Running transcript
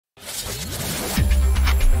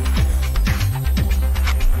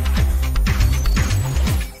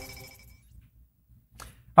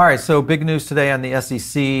All right, so big news today on the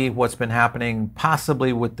SEC, what's been happening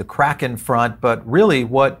possibly with the Kraken front, but really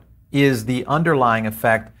what is the underlying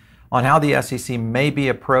effect on how the SEC may be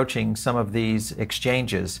approaching some of these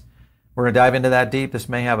exchanges. We're going to dive into that deep. This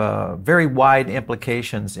may have a very wide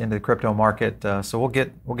implications into the crypto market, so we'll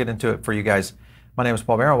get into it for you guys. My name is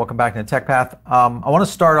Paul Barron. Welcome back to Tech Path. I want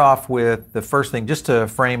to start off with the first thing, just to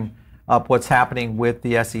frame up what's happening with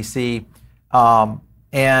the SEC.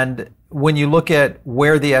 And when you look at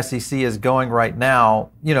where the SEC is going right now,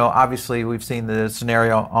 you know, obviously we've seen the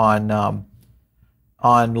scenario on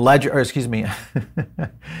Ledger, or excuse me,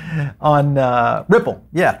 on Ripple.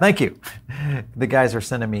 Yeah, thank you. The guys are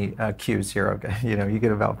sending me cues here. Okay, you know, you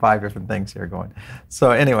get about 5 different things here going.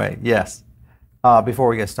 So anyway, yes. Before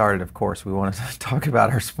we get started, of course, we want to talk about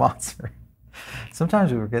our sponsor.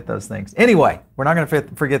 Sometimes we forget those things. Anyway, we're not going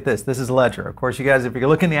to forget this. This is Ledger. Of course, you guys, if you're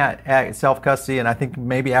looking at self-custody, and I think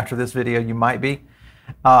maybe after this video you might be,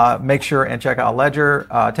 make sure and check out Ledger.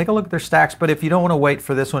 Take a look at their stacks, but if you don't want to wait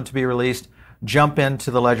for this one to be released, jump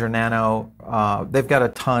into the Ledger Nano. They've got a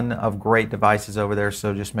ton of great devices over there,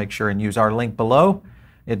 so just make sure and use our link below.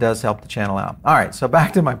 It does help the channel out. All right, so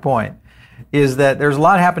back to my point, is that there's a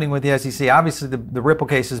lot happening with the SEC. Obviously, the Ripple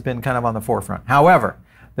case has been kind of on the forefront. However,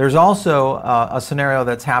 there's also a scenario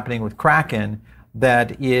that's happening with Kraken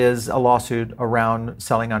that is a lawsuit around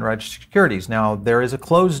selling unregistered securities. Now, there is a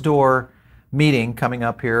closed-door meeting coming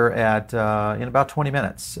up here at in about 20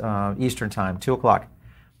 minutes, Eastern Time, 2 o'clock.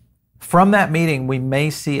 From that meeting, we may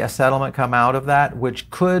see a settlement come out of that, which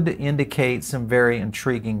could indicate some very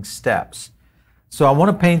intriguing steps. So I want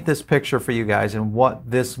to paint this picture for you guys and what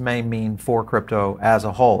this may mean for crypto as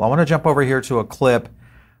a whole. I want to jump over here to a clip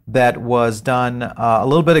that was done a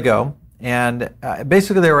little bit ago, and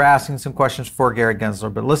basically they were asking some questions for Gary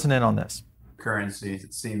Gensler, but listen in on this. Currencies,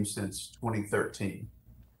 it seems, since 2013.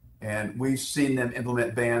 And we've seen them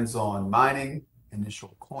implement bans on mining,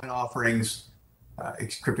 initial coin offerings,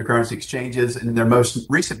 cryptocurrency exchanges, and in their most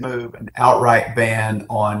recent move, an outright ban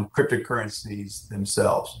on cryptocurrencies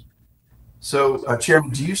themselves. So, Chairman,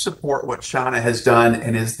 do you support what China has done,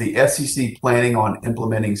 and is the SEC planning on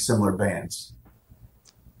implementing similar bans?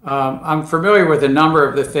 I'm familiar with a number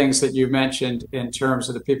of the things that you mentioned in terms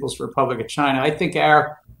of the People's Republic of China. I think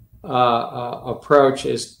our approach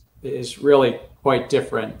is really quite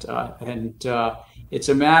different, and it's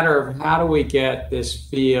a matter of how do we get this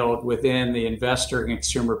field within the investor and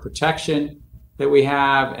consumer protection that we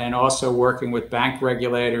have, and also working with bank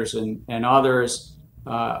regulators and others.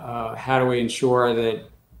 How do we ensure that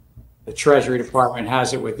the Treasury Department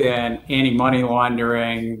has it within anti-money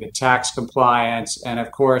laundering, the tax compliance, and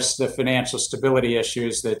of course the financial stability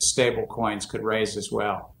issues that stable coins could raise as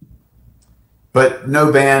well. But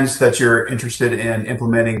no bans that you're interested in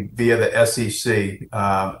implementing via the SEC,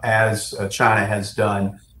 as China has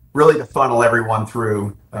done, really to funnel everyone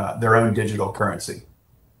through their own digital currency.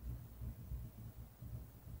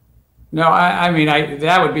 No, I mean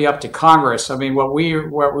that would be up to Congress. I mean, what we're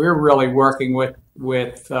really working with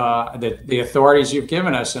the authorities you've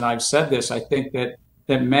given us, and I've said this. I think that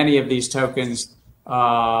many of these tokens,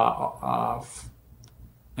 and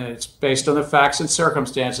it's based on the facts and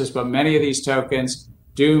circumstances, but many of these tokens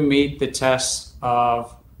do meet the tests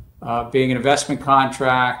of being an investment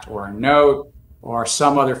contract or a note or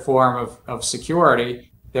some other form of security,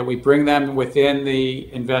 that we bring them within the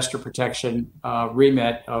investor protection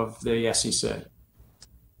remit of the SEC.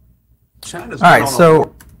 All right,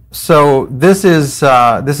 so this is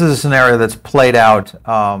a scenario that's played out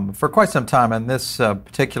for quite some time, and this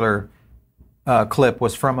particular clip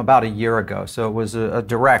was from about a year ago, so it was a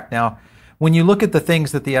direct. Now, when you look at the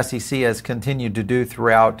things that the SEC has continued to do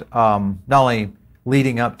throughout, not only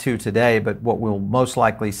leading up to today, but what we'll most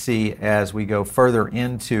likely see as we go further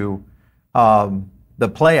into the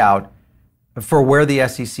play out for where the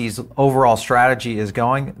SEC's overall strategy is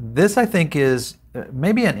going, this I think is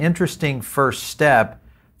maybe an interesting first step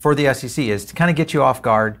for the SEC, is to kind of get you off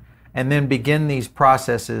guard and then begin these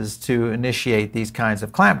processes to initiate these kinds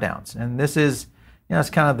of clampdowns. And this is, you know, it's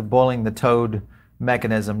kind of the boiling the toad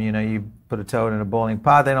mechanism. You know, you put a toad in a boiling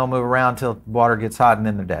pot, they don't move around until the water gets hot and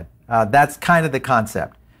then they're dead. That's kind of the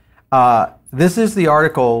concept. This is the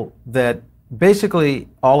article that basically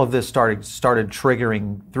all of this started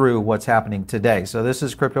triggering through what's happening today. So this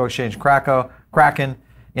is crypto exchange Kraken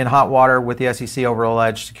in hot water with the SEC over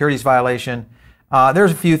alleged securities violation.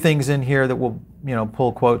 There's a few things in here that we'll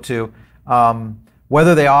pull quote to.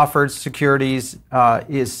 Whether they offered securities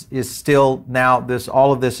is still now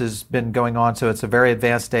all of this has been going on, so it's a very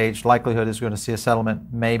advanced stage. Likelihood is going to see a settlement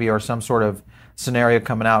maybe or some sort of scenario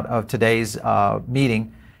coming out of today's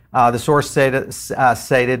meeting. The source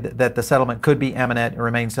stated that the settlement could be imminent. It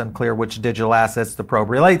remains unclear which digital assets the probe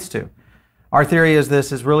relates to. Our theory is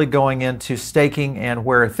this is really going into staking and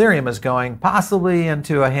where Ethereum is going, possibly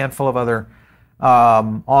into a handful of other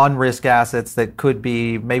on-risk assets that could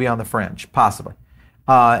be maybe on the fringe, possibly.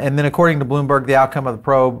 And then according to Bloomberg, the outcome of the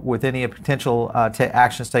probe with any potential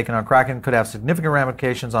actions taken on Kraken could have significant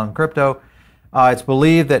ramifications on crypto. It's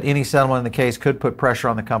believed that any settlement in the case could put pressure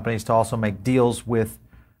on the companies to also make deals with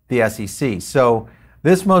the SEC. So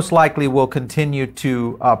this most likely will continue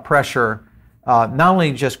to pressure not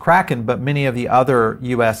only just Kraken, but many of the other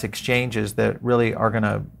U.S. exchanges that really are going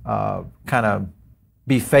to kind of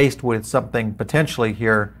be faced with something potentially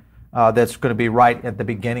here that's going to be right at the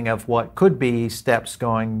beginning of what could be steps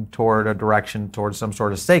going toward a direction towards some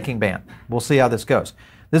sort of staking ban. We'll see how this goes.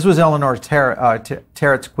 This was Eleanor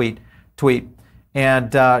Terrett's tweet.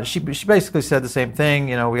 And she basically said the same thing.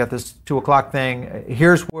 You know, we got this 2 o'clock thing.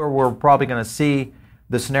 Here's where we're probably going to see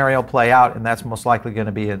the scenario play out, and that's most likely going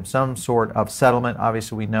to be in some sort of settlement.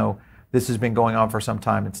 Obviously, we know this has been going on for some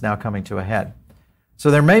time. It's now coming to a head.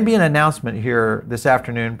 So there may be an announcement here this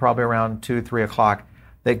afternoon, probably around 2, 3 o'clock,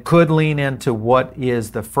 that could lean into what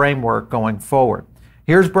is the framework going forward.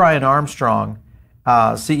 Here's Brian Armstrong,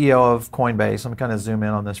 CEO of Coinbase. I'm going to zoom in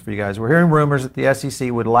on this for you guys. We're hearing rumors that the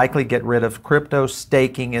SEC would likely get rid of crypto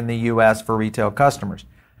staking in the U.S. for retail customers.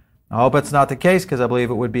 I hope it's not the case because I believe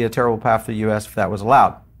it would be a terrible path for the U.S. if that was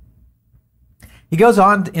allowed. He goes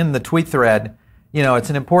on in the tweet thread, you know, it's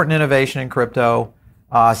an important innovation in crypto.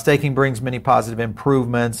 Staking brings many positive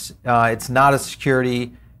improvements. It's not a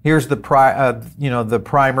security. Here's the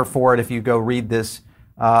primer for it. If you go read this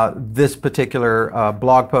particular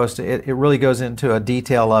blog post, it really goes into a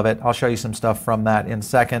detail of it. I'll show you some stuff from that in a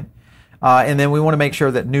second. And then we want to make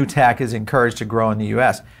sure that new tech is encouraged to grow in the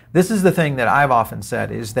U.S. This is the thing that I've often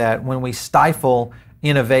said, is that when we stifle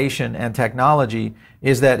innovation and technology,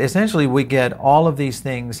 is that essentially we get all of these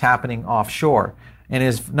things happening offshore. And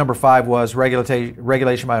his number 5 was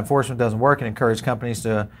regulation by enforcement doesn't work and encourage companies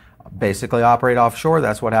to basically operate offshore.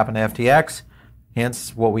 That's what happened to FTX,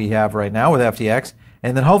 hence what we have right now with FTX.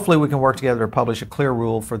 And then hopefully we can work together to publish a clear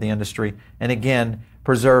rule for the industry. And again,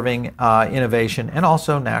 preserving innovation and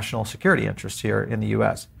also national security interests here in the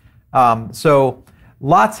U.S. So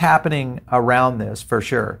lots happening around this for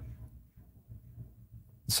sure.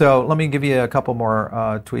 So let me give you a couple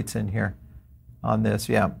more tweets in here on this.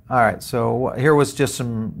 Yeah. All right. So here was just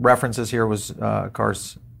some references. Here was, of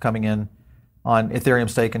course, coming in on Ethereum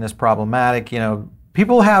staking is problematic. You know,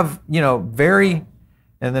 people have, you know, very,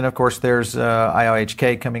 and then of course there's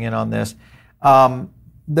IOHK coming in on this.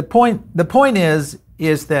 The point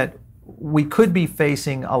is that we could be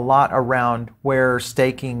facing a lot around where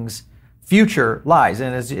staking's future lies.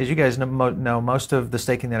 And as you guys know, most of the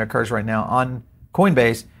staking that occurs right now on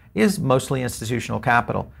Coinbase is mostly institutional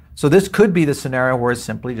capital. So this could be the scenario where it's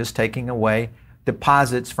simply just taking away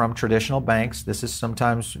deposits from traditional banks. This is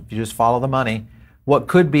sometimes, if you just follow the money, what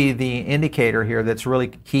could be the indicator here that's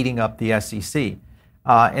really heating up the SEC.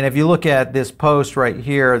 And if you look at this post right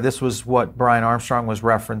here, this was what Brian Armstrong was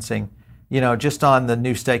referencing. You know, just on the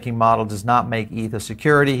new staking model does not make ETH a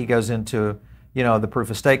security. He goes into, you know, the proof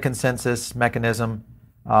of stake consensus mechanism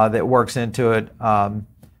that works into it.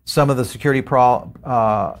 Some of the security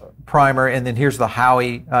primer, and then here's the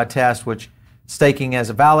Howey test, which staking as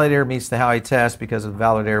a validator meets the Howey test because of the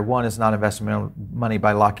validator. 1 is not investing money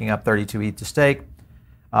by locking up 32 ETH to stake.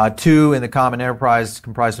 2, in the common enterprise,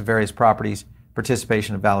 comprised of various properties,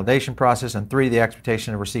 participation in validation process. And 3, the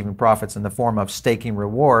expectation of receiving profits in the form of staking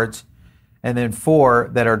rewards. And then 4,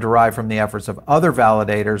 that are derived from the efforts of other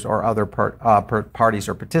validators or other parties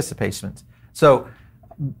or participants. So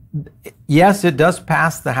yes, it does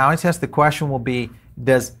pass the Howey test. The question will be,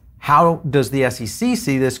 how does the SEC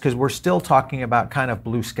see this? Because we're still talking about kind of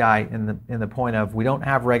blue sky in the point of we don't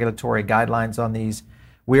have regulatory guidelines on these.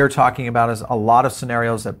 We are talking about a lot of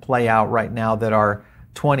scenarios that play out right now that are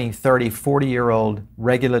 20, 30, 40-year-old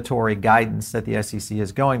regulatory guidance that the SEC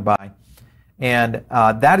is going by. And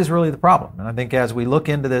that is really the problem. And I think as we look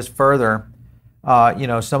into this further, you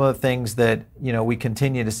know, some of the things that, you know, we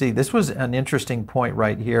continue to see. This was an interesting point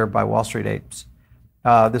right here by Wall Street Apes.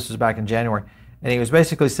 This was back in January. And he was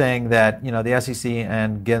basically saying that, you know, the SEC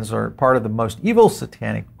and Gensler are part of the most evil,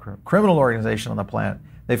 satanic, criminal organization on the planet.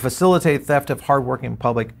 They facilitate theft of hardworking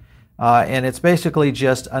public. And it's basically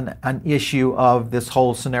just an issue of this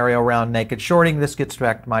whole scenario around naked shorting. This gets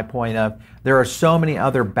back to my point of there are so many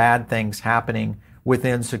other bad things happening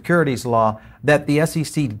within securities law that the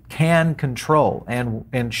SEC can control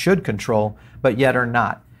and should control, but yet are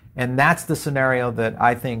not. And that's the scenario that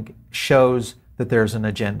I think shows that there's an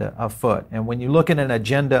agenda afoot. And when you look at an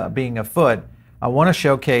agenda being afoot, I want to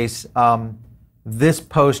showcase this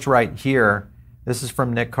post right here. This is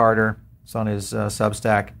from Nick Carter. It's on his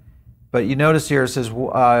Substack. But you notice here it says,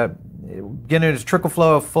 beginning to trickle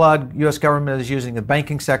flow of flood, U.S. government is using the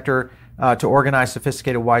banking sector to organize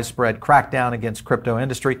sophisticated, widespread crackdown against crypto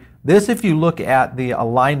industry. This, if you look at the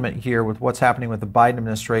alignment here with what's happening with the Biden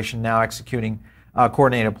administration now executing a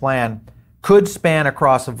coordinated plan, could span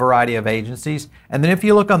across a variety of agencies. And then if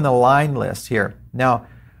you look on the line list here, now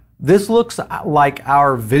this looks like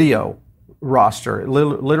our video roster,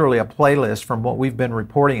 literally a playlist from what we've been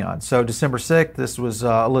reporting on. So December 6th, this was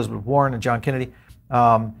Elizabeth Warren and John Kennedy.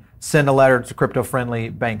 Send a letter to crypto-friendly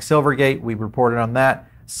bank Silvergate. We reported on that.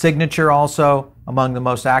 Signature, also among the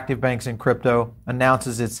most active banks in crypto,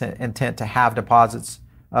 announces its intent to have deposits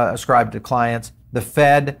ascribed to clients. The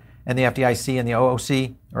Fed and the FDIC and the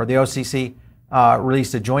OCC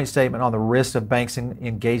released a joint statement on the risk of banks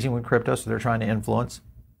engaging with crypto, so they're trying to influence.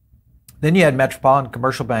 Then you had Metropolitan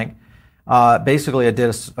Commercial Bank. Basically, it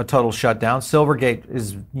did a total shutdown. Silvergate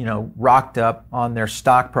is, rocked up on their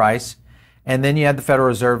stock price. And then you had the Federal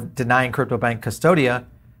Reserve denying crypto bank Custodia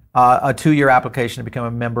a 2-year application to become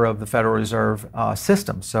a member of the Federal Reserve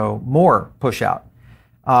system. So more push out.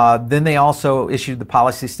 Then they also issued the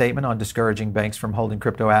policy statement on discouraging banks from holding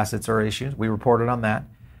crypto assets or issues. We reported on that.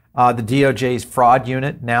 The DOJ's fraud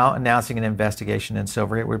unit now announcing an investigation in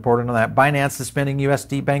Silvergate. We reported on that. Binance suspending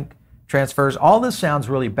USD bank transfers. All this sounds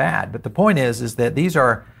really bad, but the point is that these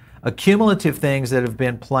are accumulative things that have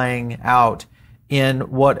been playing out in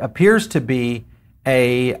what appears to be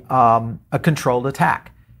a controlled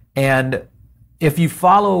attack. And if you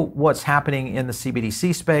follow what's happening in the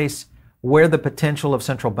CBDC space, where the potential of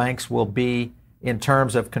central banks will be in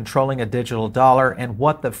terms of controlling a digital dollar and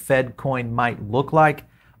what the Fed coin might look like,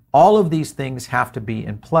 all of these things have to be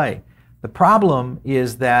in play. The problem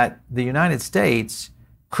is that the United States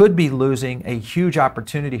could be losing a huge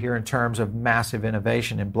opportunity here in terms of massive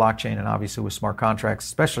innovation in blockchain and obviously with smart contracts,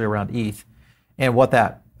 especially around ETH, and what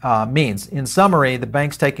that means. In summary, the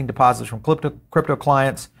banks taking deposits from crypto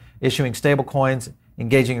clients, issuing stable coins,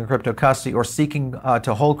 engaging in crypto custody, or seeking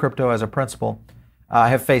to hold crypto as a principal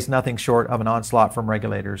have faced nothing short of an onslaught from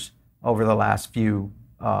regulators over the last over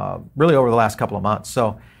the last couple of months.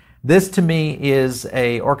 So this to me is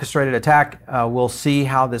a orchestrated attack. We'll see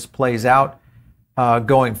how this plays out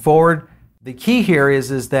going forward. The key here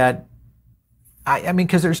is that, I mean,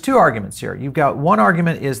 because there's two arguments here. You've got one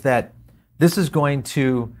argument is that this is going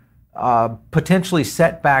to potentially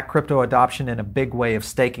set back crypto adoption in a big way if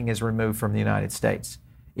staking is removed from the United States.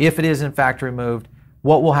 If it is in fact removed,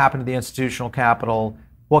 what will happen to the institutional capital?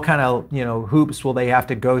 What kind of hoops will they have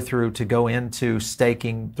to go through to go into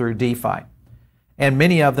staking through DeFi? And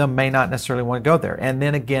many of them may not necessarily want to go there. And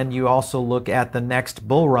then again, you also look at the next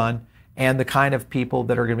bull run and the kind of people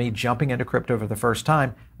that are going to be jumping into crypto for the first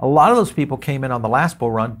time. A lot of those people came in on the last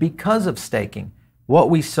bull run because of staking. What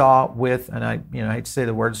we saw with, and I hate to say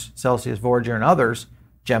the words Celsius, Voyager, and others,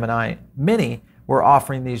 Gemini Mini, were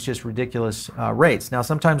offering these just ridiculous rates. Now,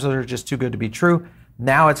 sometimes those are just too good to be true.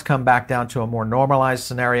 Now it's come back down to a more normalized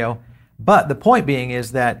scenario. But the point being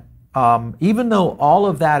is that even though all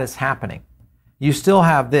of that is happening, you still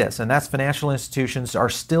have this, and that's financial institutions are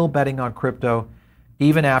still betting on crypto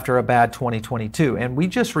even after a bad 2022. And we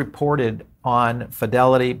just reported on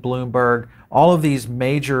Fidelity, Bloomberg, all of these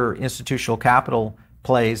major institutional capital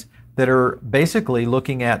plays that are basically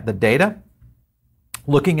looking at the data,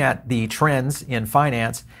 looking at the trends in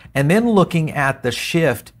finance, and then looking at the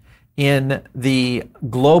shift in the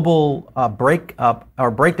global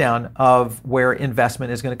breakdown of where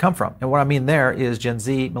investment is going to come from. And what I mean there is Gen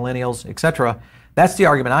Z, millennials, etc. That's the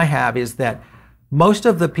argument I have, is that most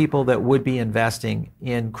of the people that would be investing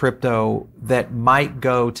in crypto that might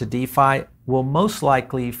go to DeFi will most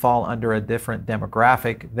likely fall under a different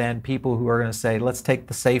demographic than people who are going to say, let's take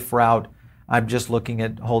the safe route. I'm just looking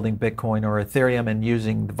at holding Bitcoin or Ethereum and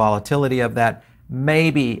using the volatility of that.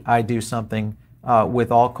 Maybe I do something with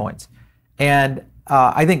altcoins. And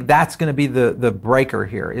I think that's going to be the breaker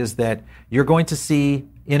here, is that you're going to see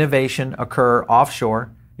innovation occur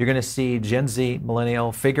offshore. You're going to see Gen Z,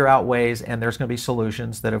 millennial, figure out ways, and there's going to be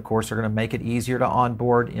solutions that, of course, are going to make it easier to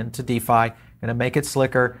onboard into DeFi, going to make it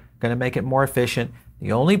slicker, going to make it more efficient.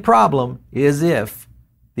 The only problem is if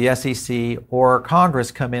the SEC or Congress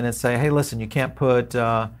come in and say, hey, listen, you can't put,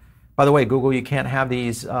 by the way, Google, you can't have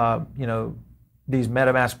these, these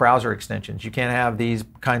MetaMask browser extensions. You can't have these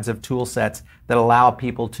kinds of tool sets that allow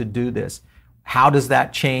people to do this. How does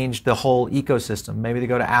that change the whole ecosystem? Maybe they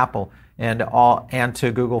go to Apple and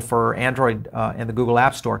to Google for Android and the Google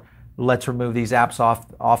App Store. Let's remove these apps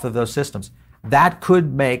off of those systems. that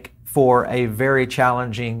could make for a very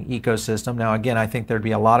challenging ecosystem. Now, again, I think there'd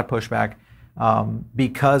be a lot of pushback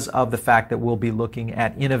because of the fact that we'll be looking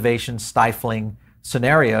at innovation stifling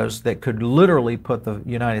scenarios that could literally put the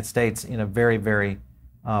United States in a very, very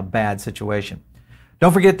bad situation.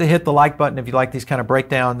 Don't forget to hit the like button if you like these kind of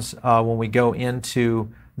breakdowns when we go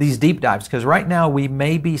into these deep dives, because right now we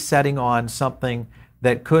may be setting on something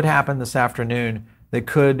that could happen this afternoon that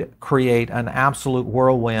could create an absolute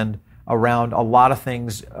whirlwind around a lot of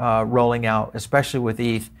things rolling out, especially with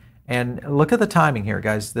ETH. And look at the timing here,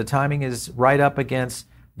 guys. The timing is right up against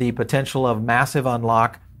the potential of massive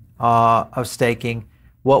unlock of staking.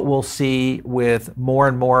 What we'll see with more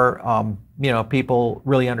and more people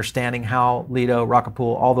really understanding how Lido, Rocket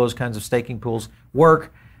Pool, all those kinds of staking pools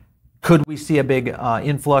work. Could we see a big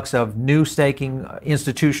influx of new staking,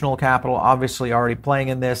 institutional capital, obviously already playing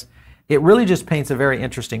in this? It really just paints a very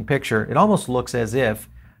interesting picture. It almost looks as if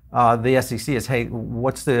the SEC is, hey,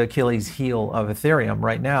 what's the Achilles heel of Ethereum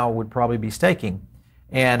right now would probably be staking.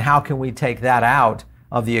 And how can we take that out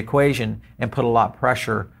of the equation and put a lot of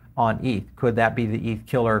pressure on ETH? Could that be the ETH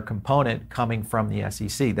killer component coming from the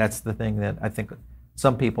SEC? That's the thing that I think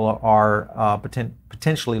some people are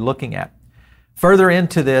potentially looking at. Further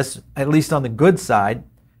into this, at least on the good side,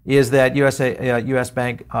 is that U.S.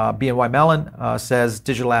 Bank BNY Mellon says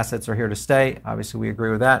digital assets are here to stay. Obviously, we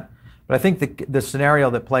agree with that. But I think the scenario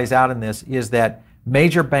that plays out in this is that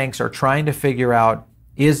major banks are trying to figure out,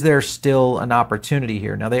 is there still an opportunity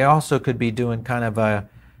here? Now, they also could be doing kind of a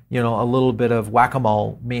little bit of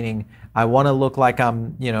whack-a-mole, meaning I want to look like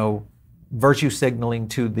I'm, virtue signaling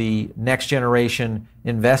to the next generation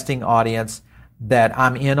investing audience that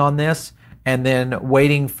I'm in on this, and then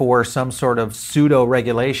waiting for some sort of pseudo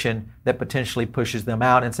regulation that potentially pushes them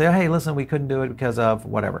out and say, oh, hey, listen, we couldn't do it because of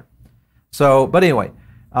whatever. So, but anyway,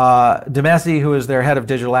 Demasi, who is their head of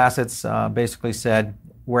digital assets, basically said,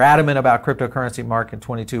 we're adamant about cryptocurrency market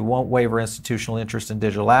 22 won't waver institutional interest in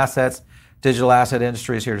digital assets. Digital asset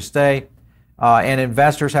industry is here to stay, and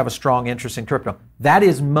investors have a strong interest in crypto. That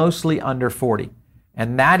is mostly under 40.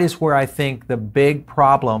 And that is where I think the big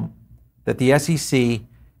problem that the SEC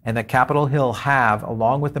and that Capitol Hill have,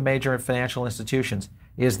 along with the major financial institutions,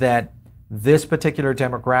 is that this particular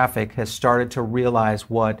demographic has started to realize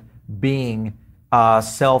what being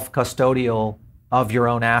self-custodial of your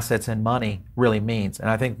own assets and money really means. And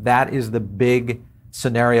I think that is the big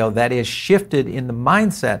scenario that is shifted in the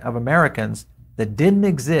mindset of Americans that didn't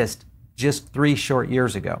exist just 3 short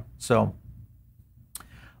years ago. So a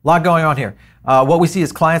lot going on here. What we see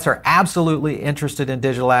is clients are absolutely interested in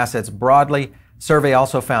digital assets broadly. Survey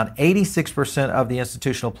also found 86% of the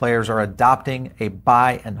institutional players are adopting a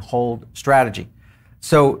buy and hold strategy.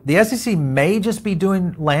 So the SEC may just be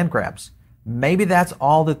doing land grabs. Maybe that's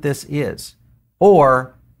all that this is.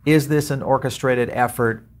 Or is this an orchestrated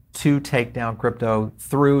effort to take down crypto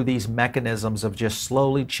through these mechanisms of just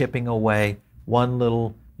slowly chipping away one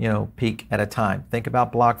little peak at a time? Think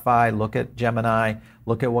about BlockFi, look at Gemini,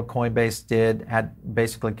 look at what Coinbase did, had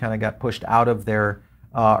basically kind of got pushed out of their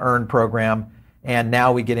earn program. And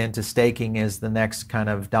now we get into staking as the next kind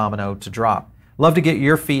of domino to drop. Love to get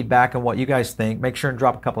your feedback on what you guys think. Make sure and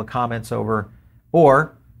drop a couple of comments over,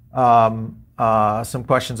 or some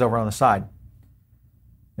questions over on the side.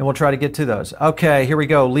 And we'll try to get to those. Okay, here we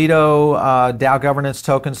go. Lido DAO governance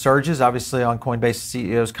token surges. Obviously on Coinbase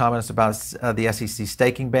CEO's comments about the SEC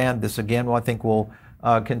staking ban. This again, I think will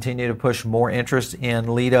continue to push more interest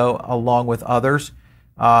in Lido along with others.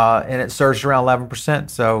 And it surged around 11%.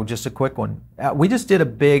 So just a quick one. We just did a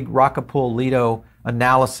big Rocket Pool Lido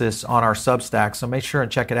analysis on our Substack. So make sure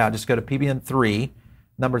and check it out. Just go to PBN3,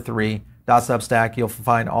 number 3.substack. You'll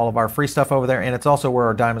find all of our free stuff over there. And it's also where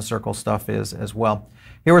our Diamond Circle stuff is as well.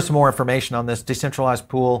 Here was some more information on this decentralized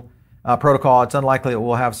pool protocol. It's unlikely it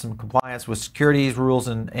will have some compliance with securities rules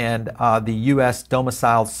and the U.S.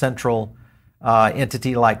 domiciled central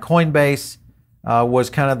entity like Coinbase.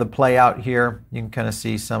 Was kind of the play out here. You can kind of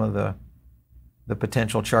see some of the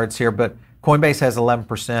potential charts here, but Coinbase has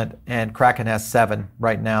 11% and Kraken has 7%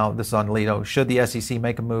 right now. This is on Lido. Should the SEC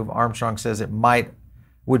make a move, Armstrong says it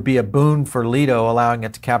would be a boon for Lido, allowing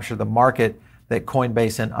it to capture the market that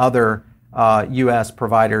Coinbase and other U.S.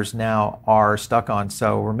 providers now are stuck on.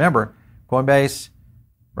 So remember, Coinbase,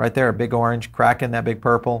 right there, big orange, Kraken, that big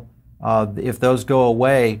purple. If those go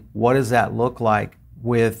away, what does that look like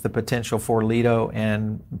with the potential for Lido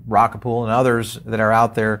and Rocket Pool and others that are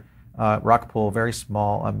out there? Rocket Pool, a very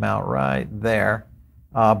small amount right there.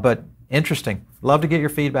 But interesting. Love to get your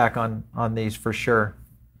feedback on these for sure.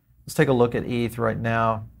 Let's take a look at ETH right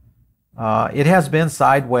now. It has been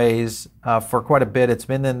sideways for quite a bit. It's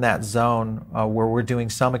been in that zone where we're doing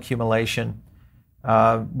some accumulation.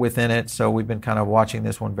 within it. So we've been kind of watching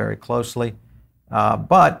this one very closely.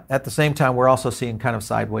 But at the same time, we're also seeing kind of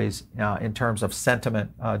sideways in terms of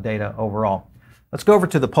sentiment data overall. Let's go over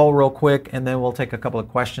to the poll real quick, and then we'll take a couple of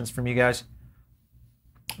questions from you guys.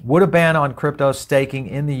 Would a ban on crypto staking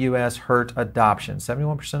in the U.S. hurt adoption?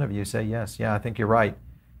 71% of you say yes. Yeah, I think you're right.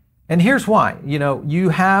 And here's why. You know, you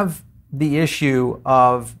have the issue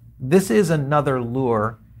of this is another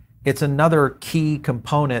lure. It's another key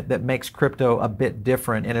component that makes crypto a bit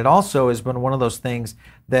different. And it also has been one of those things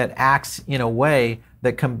that acts in a way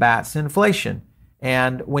that combats inflation.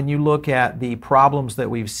 And when you look at the problems that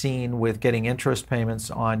we've seen with getting interest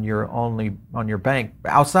payments on your bank,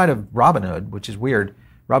 outside of Robinhood, which is weird,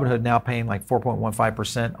 Robinhood now paying like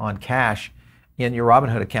 4.15% on cash in your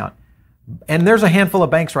Robinhood account. And there's a handful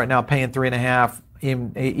of banks right now paying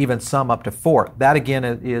 3.5%, even some up to 4%. That again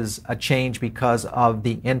is a change because of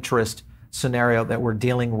the interest scenario that we're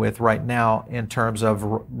dealing with right now in terms of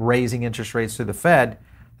raising interest rates through the Fed.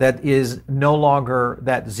 That is no longer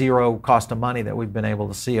that zero cost of money that we've been able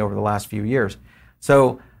to see over the last few years.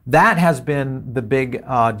 So that has been the big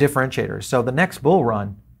differentiator. So the next bull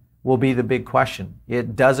run will be the big question.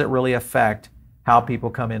 Does it really affect how people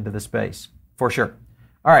come into the space? For sure.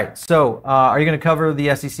 All right, so are you going to cover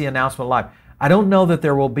the SEC announcement live? I don't know that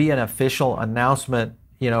there will be an official announcement,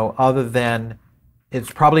 other than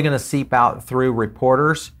it's probably going to seep out through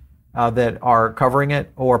reporters that are covering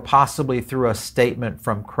it, or possibly through a statement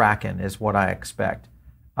from Kraken is what I expect.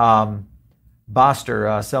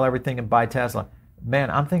 Boster, sell everything and buy Tesla.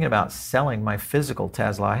 Man, I'm thinking about selling my physical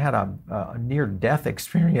Tesla. I had a near-death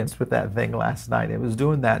experience with that thing last night. It was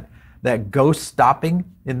doing that ghost stopping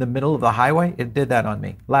in the middle of the highway. It did that on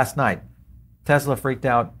me last night. Tesla freaked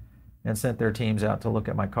out and sent their teams out to look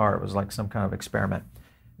at my car. It was like some kind of experiment.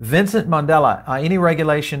 Vincent Mandela, any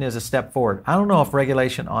regulation is a step forward. I don't know if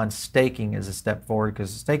regulation on staking is a step forward,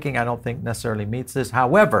 because staking I don't think necessarily meets this.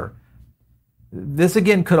 However, this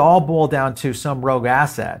again could all boil down to some rogue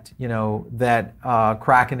asset, that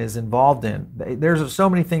Kraken is involved in. There's so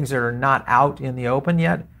many things that are not out in the open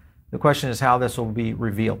yet. The question is how this will be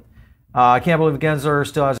revealed. I can't believe Gensler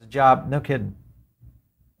still has a job. No kidding.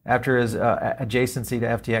 After his adjacency to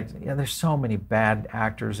FTX. Yeah, there's so many bad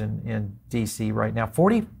actors in DC right now.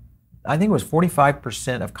 I think it was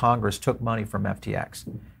 45% of Congress took money from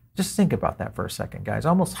FTX. Just think about that for a second, guys.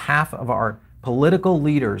 Almost half of our political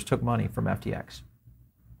leaders took money from FTX.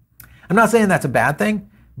 I'm not saying that's a bad thing,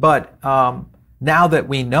 but now that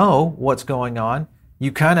we know what's going on,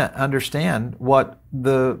 you kind of understand what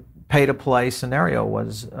the pay-to-play scenario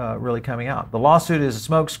was really coming out. The lawsuit is a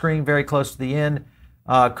smokescreen, very close to the end.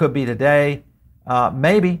 Could be today.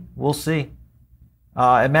 Maybe. We'll see.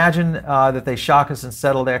 Imagine that they shock us and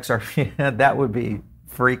settle the XRP. That would be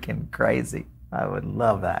freaking crazy. I would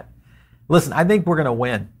love that. Listen, I think we're going to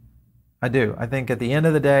win. I do. I think at the end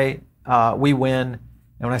of the day, we win.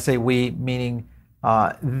 And when I say we, meaning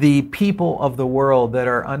the people of the world that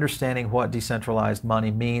are understanding what decentralized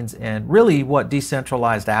money means, and really what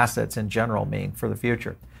decentralized assets in general mean for the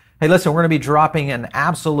future. Hey, listen, we're going to be dropping an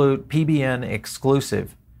absolute PBN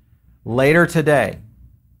exclusive later today.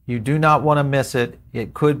 You do not want to miss it.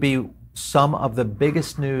 It could be some of the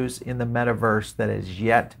biggest news in the metaverse that is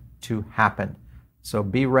yet to happen. So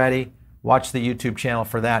be ready. Watch the YouTube channel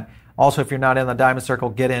for that. Also, if you're not in the Diamond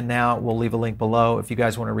Circle, get in now. We'll leave a link below. If you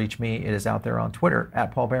guys want to reach me, it is out there on Twitter,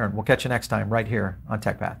 @Paul Barron. We'll catch you next time right here on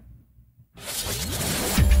TechPath.